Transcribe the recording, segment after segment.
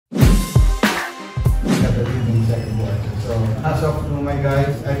hats off to my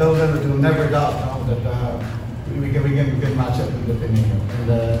guys. I told them that we'll never doubt that we can match up with the Ateneo,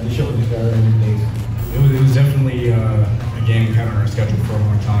 and they showed it in the days. It was definitely a game we had on our schedule for a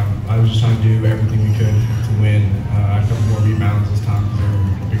long time. I was just trying to do everything we could to win. I took more rebounds this time because they were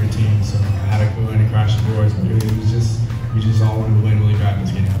a bigger team, so I had to go in and crash the boards. But it was just, we just all wanted to win really bad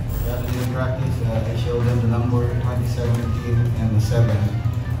this game. The other day in practice, I showed them the number 2017 and the 7.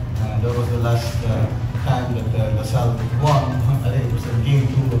 That was the last time that La Salle won. I think it was game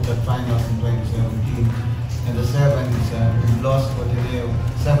 2 of the finals in 2017. And the 7 is we lost to Ateneo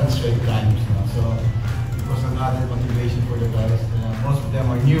 7 straight times. So it was another motivation for the guys. Most of them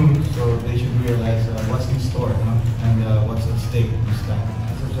are new, so they should realize what's in store and what's at stake this time.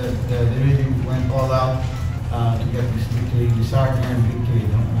 As I said, they really went all out to get this victory, this hard-earned victory.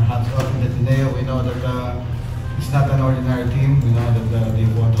 Hats off to Ateneo. We know that it's not an ordinary team. We know that they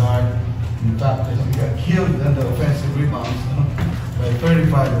fought hard. In fact, they got killed on the offensive rebounds by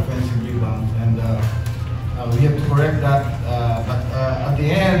 35 offensive rebounds, and we have to correct that. But at the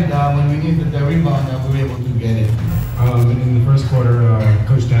end, when we needed the rebound, we were able to get it. In the first quarter,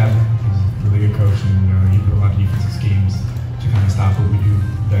 Coach Dad is a really good coach, and he put a lot of defensive schemes to kind of stop what we do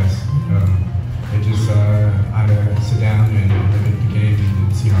best. They just had to sit down and look at the game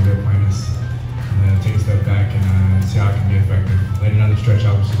and see how they're playing us, and take a step back and see how it can be effective. Later down the stretch,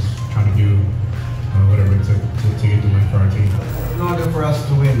 I was just trying to do whatever it took to get the win for our team. In order for us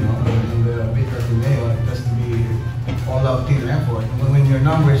to win and beat Ateneo, it has to be all-out team effort. When your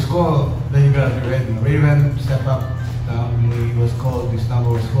number is called, then you gotta be ready. Raven step up. When he was called, his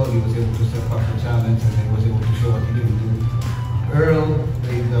number was called, he was able to step up the challenge, and he was able to show what he can do. Earl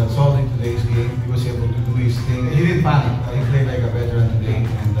played solid in today's game. He was able to do his thing. He didn't panic. He played like a veteran today,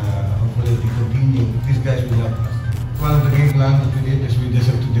 and hopefully he continue. These guys will help us. One of the game plan that we did is we just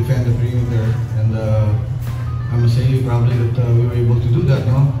have to defend the perimeter, and I must say probably that we were able to do that,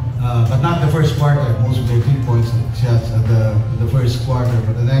 but not the first quarter. Most of their 3 points shots at the first quarter,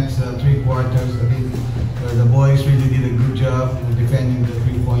 but the next 3 quarters, I think the boys really did a good job in defending the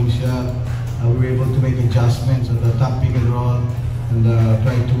 3-point shot. We were able to make adjustments on the top pick and roll and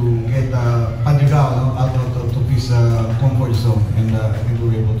try to get Padrigao out of his comfort zone, and I think we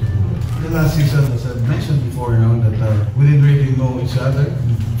were able to do it. The last season, as I mentioned before, that we didn't really know each other.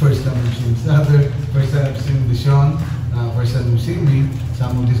 First time we've seen each other, first time I've seen Sean, first time we've seen me.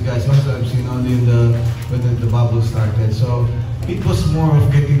 Some of these guys also I've seen only when the bubble started. So it was more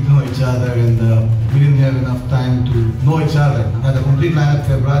of getting to know each other, and we didn't have enough time to know each other. I had a complete lineup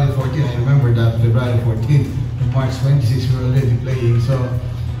February 14. I remember that February 14. And March 26 we were already playing. So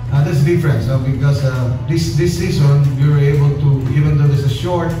that's the difference, because this season we were able to, even though there's a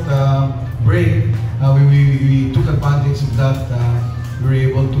short break, we took advantage of that. We were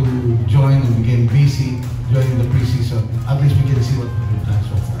able to join and became busy during the preseason. At least we can see what we've done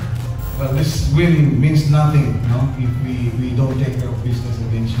so far. But this win means nothing, if we don't take care of business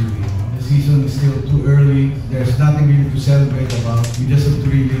against you. The season is still too early. There's nothing really to celebrate about. We just have to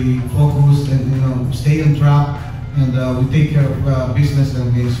really focus and stay on track, and we take care of business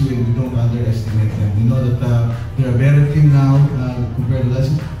against you, and we don't underestimate them. We know that they're a better team now compared to last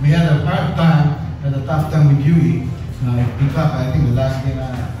year. We had a hard time and a tough time with UE. In fact, I think the last game,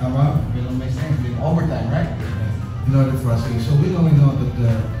 in overtime, right? In order for us to win. So we know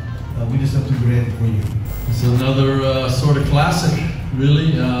that we just have to be ready for you. It's another sort of classic,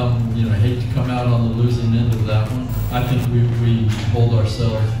 really. I hate to come out on the losing end of that one. I think we hold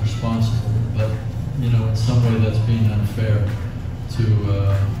ourselves responsible, but in some way that's being unfair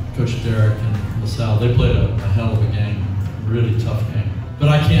to Coach Derrick and La Salle. They played a hell of a game, a really tough game. But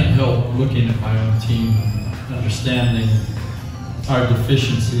I can't help looking at my own team and understanding our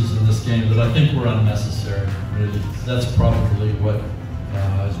deficiencies in this game that I think were unnecessary, really. That's probably what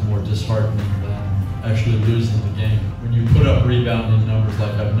is more disheartening than actually losing the game. When you put up rebounding numbers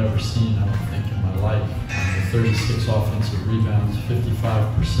like I've never seen, I don't think, in my life, 36 offensive rebounds,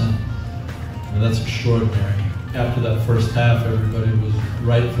 55%, that's extraordinary. After that first half, everybody was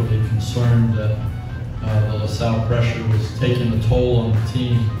rightfully concerned that the La Salle pressure was taking a toll on the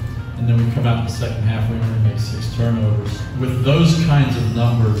team. And then we come out in the second half, we only make 6 turnovers. With those kinds of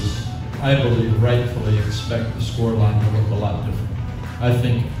numbers, I believe rightfully expect the scoreline to look a lot different. I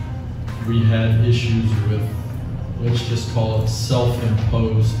think we had issues with, let's just call it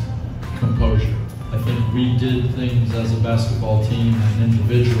self-imposed composure. I think we did things as a basketball team and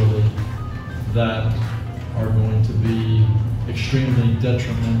individually that are going to be extremely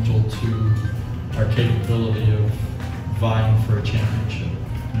detrimental to our capability of vying for a championship.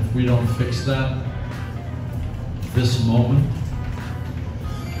 And if we don't fix that this moment,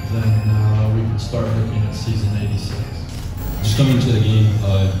 then we can start looking at season 86. just coming into the game,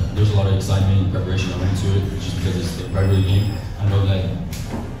 there's a lot of excitement and preparation I went into it, just because it's the rivalry game. I know that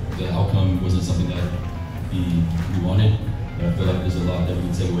the outcome wasn't something that we wanted, but I feel like there's a lot that we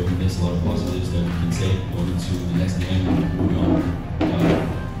can take away from this, a lot of positives that we can take going into the next game and moving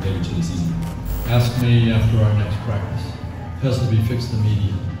on later into the season. Ask me after our next practice. It has to be fixed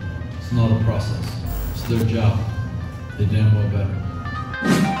immediately. It's not a process. It's their job. They damn well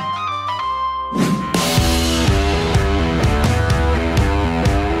better.